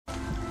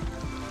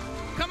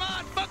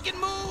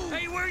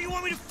where you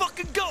want me to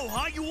fucking go,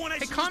 huh? You want to?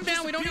 Hey, calm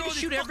down. We don't need to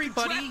shoot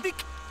everybody. Traffic?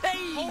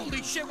 Hey!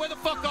 Holy shit, where the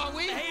fuck are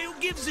we? Hey, who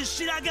gives a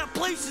shit? I got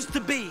places to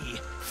be.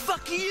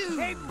 Fuck you.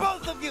 Hey,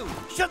 both of you,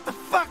 shut the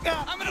fuck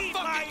up. I'm gonna Eat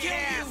fucking my kill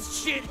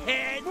ass,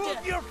 shithead.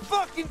 Move your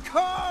fucking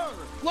car.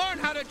 Learn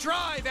how to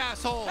drive,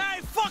 asshole.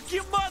 Hey, fuck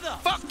your mother.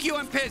 Fuck you,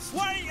 I'm pissed.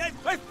 Why?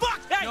 Hey,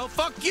 fuck that. No,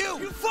 fuck you.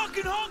 You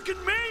fucking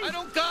honking me. I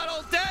don't got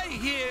all day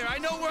here. I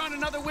know we're on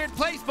another weird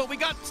place, but we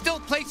got still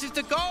places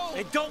to go.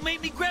 Hey, don't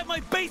make me grab my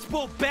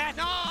baseball bat.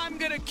 No, I'm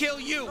gonna kill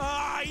you.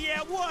 Ah,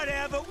 yeah,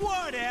 whatever.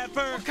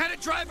 What kind of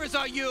drivers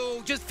are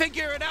you? Just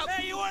figure it out.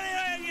 Hey, you want?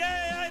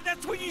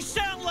 That's what you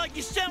sound like.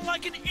 You sound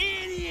like an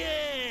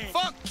idiot.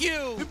 Fuck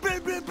you.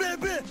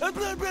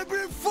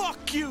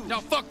 Fuck you. No,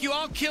 fuck you.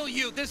 I'll kill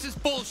you. This is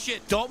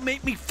bullshit. Don't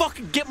make me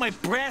fucking get my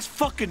brass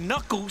fucking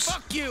knuckles.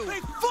 Fuck you. Hey,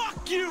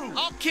 fuck you.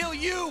 I'll kill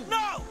you.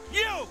 No,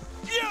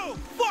 you,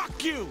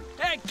 fuck you.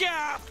 Hey,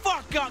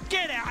 fuck up,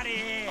 get out of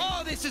here.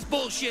 Oh, this is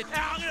bullshit.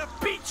 I'm gonna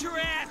beat your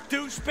ass,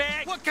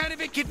 douchebag. What kind of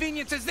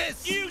inconvenience is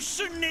this? You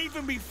shouldn't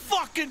even be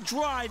fucking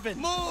driving.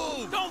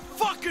 Move. Don't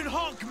fucking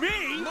honk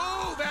me.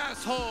 Move,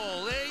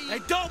 asshole, eh? Hey,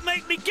 don't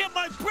make me get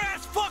my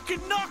brass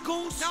fucking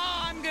knuckles. No,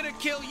 I'm gonna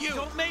kill you.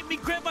 Don't make me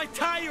grab my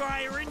tire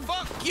iron.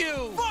 Fuck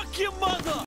you. Fuck your mother.